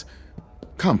is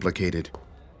complicated,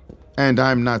 and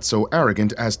I'm not so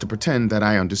arrogant as to pretend that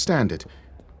I understand it,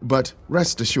 but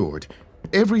rest assured,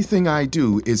 everything I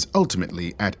do is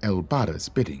ultimately at Elbada's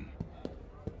bidding.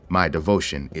 My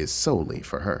devotion is solely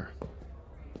for her.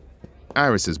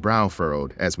 Iris's brow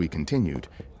furrowed as we continued,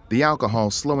 the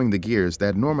alcohol slowing the gears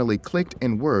that normally clicked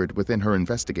and whirred within her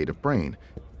investigative brain.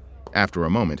 After a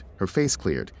moment, her face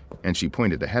cleared, and she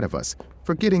pointed ahead of us,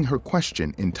 forgetting her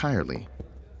question entirely.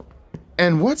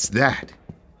 And what's that?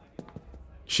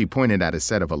 She pointed at a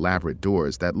set of elaborate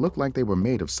doors that looked like they were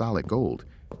made of solid gold.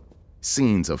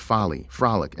 Scenes of folly,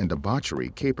 frolic, and debauchery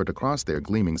capered across their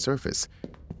gleaming surface.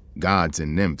 Gods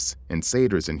and nymphs, and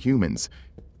satyrs and humans,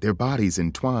 their bodies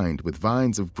entwined with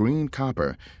vines of green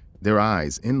copper, their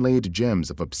eyes inlaid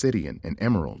gems of obsidian and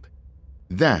emerald.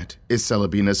 That is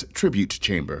Celebina's tribute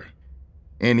chamber.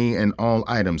 Any and all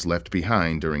items left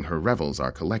behind during her revels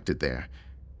are collected there.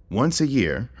 Once a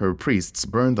year, her priests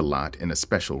burn the lot in a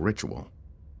special ritual.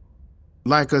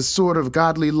 Like a sort of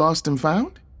godly lost and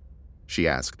found? She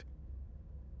asked.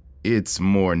 It's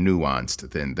more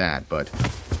nuanced than that, but...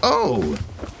 Oh!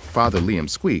 Father Liam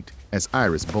squeaked as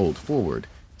Iris bowled forward,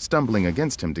 stumbling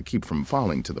against him to keep from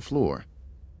falling to the floor.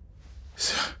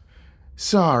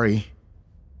 Sorry,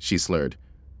 she slurred,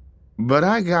 but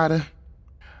I gotta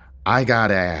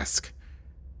ask.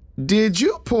 Did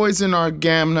you poison our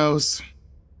Gamnos?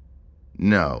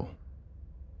 No.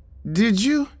 Did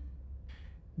you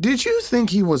think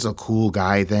he was a cool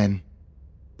guy then?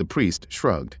 The priest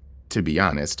shrugged. To be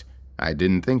honest, I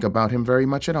didn't think about him very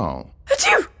much at all.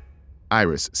 Achoo!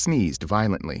 Iris sneezed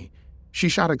violently. She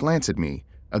shot a glance at me,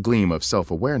 a gleam of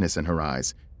self-awareness in her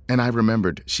eyes, and I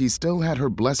remembered she still had her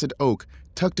blessed oak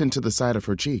tucked into the side of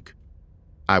her cheek.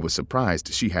 I was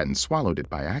surprised she hadn't swallowed it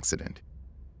by accident.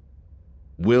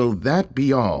 Will that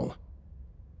be all?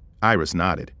 Iris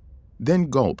nodded, then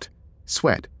gulped,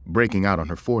 sweat breaking out on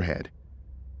her forehead.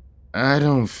 I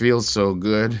don't feel so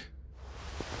good.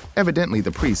 Evidently,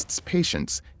 the priest's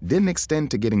patience didn't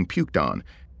extend to getting puked on,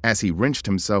 as he wrenched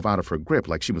himself out of her grip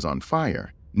like she was on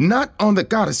fire. Not on the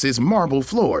goddess's marble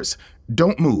floors.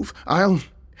 Don't move. I'll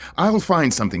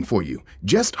find something for you.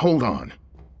 Just hold on.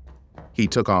 He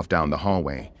took off down the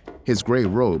hallway, his gray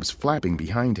robes flapping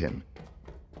behind him.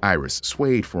 Iris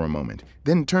swayed for a moment,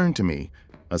 then turned to me,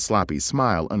 a sloppy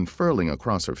smile unfurling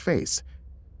across her face.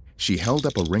 She held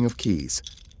up a ring of keys,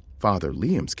 Father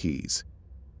Liam's keys.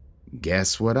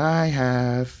 Guess what I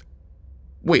have?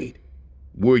 Wait,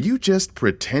 were you just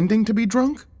pretending to be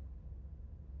drunk?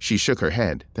 She shook her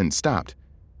head, then stopped,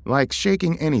 like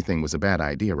shaking anything was a bad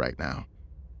idea right now.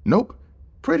 Nope,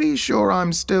 pretty sure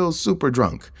I'm still super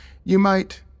drunk. You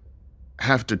might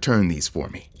have to turn these for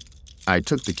me. I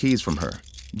took the keys from her,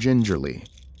 gingerly.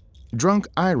 Drunk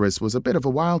Iris was a bit of a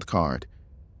wild card.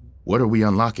 What are we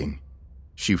unlocking?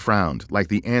 She frowned, like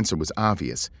the answer was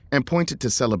obvious, and pointed to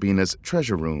Celebina's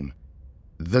treasure room.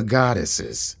 The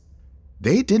goddesses.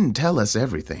 They didn't tell us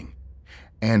everything.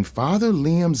 And Father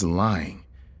Liam's lying.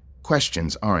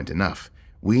 Questions aren't enough.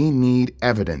 We need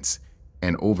evidence.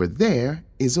 And over there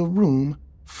is a room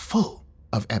full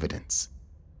of evidence.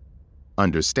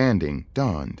 Understanding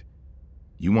dawned.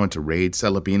 You want to raid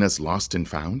Celebina's lost and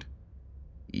found?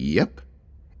 Yep.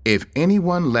 If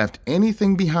anyone left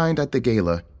anything behind at the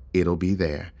gala, it'll be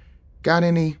there. Got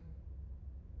any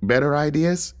better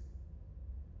ideas?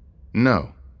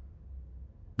 No.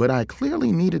 But I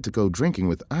clearly needed to go drinking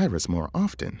with Iris more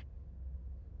often.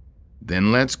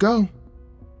 Then let's go.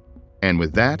 And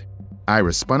with that,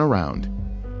 Iris spun around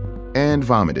and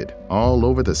vomited all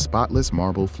over the spotless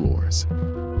marble floors.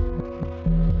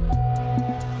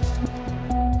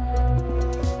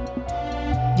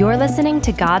 You're listening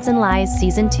to Gods and Lies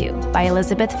Season 2 by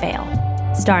Elizabeth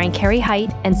Vale, starring Carrie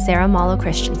Height and Sarah Malo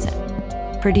Christensen.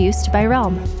 Produced by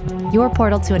Realm, your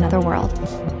portal to another world.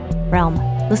 Realm,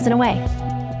 listen away.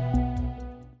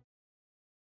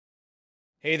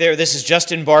 Hey there, this is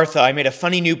Justin Bartha. I made a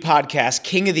funny new podcast,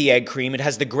 King of the Egg Cream. It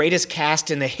has the greatest cast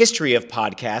in the history of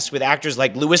podcasts with actors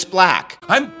like Louis Black.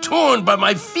 I'm torn by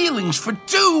my feelings for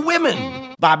two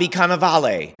women. Bobby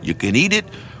Cannavale. You can eat it,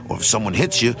 or if someone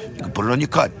hits you, you can put it on your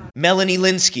cut. Melanie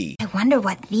Linsky. I wonder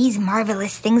what these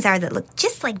marvelous things are that look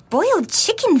just like boiled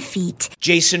chicken feet.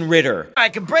 Jason Ritter. I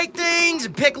can break things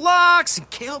and pick locks and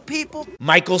kill people.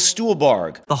 Michael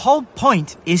Stuhlbarg. The whole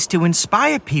point is to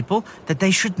inspire people that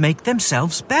they should make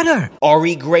themselves better.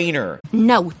 Ari Grainer.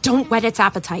 No, don't whet its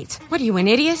appetite. What are you, an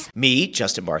idiot? Me,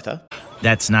 Justin Bartha.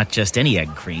 That's not just any egg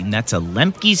cream, that's a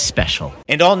Lemke's special.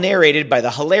 And all narrated by the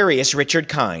hilarious Richard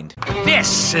Kind.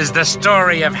 This is the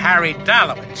story of Harry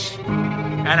Dalowitz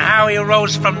and how he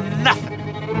rose from nothing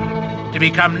to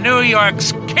become New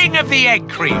York's King of the Egg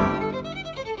Cream.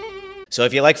 So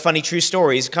if you like funny true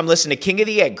stories, come listen to King of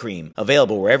the Egg Cream,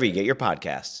 available wherever you get your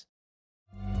podcasts.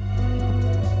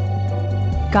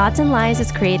 Gods and Lies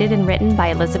is created and written by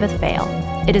Elizabeth Vale.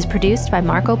 It is produced by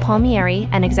Marco Palmieri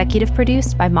and executive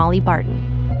produced by Molly Barton.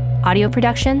 Audio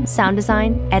production, sound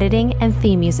design, editing, and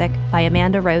theme music by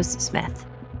Amanda Rose Smith.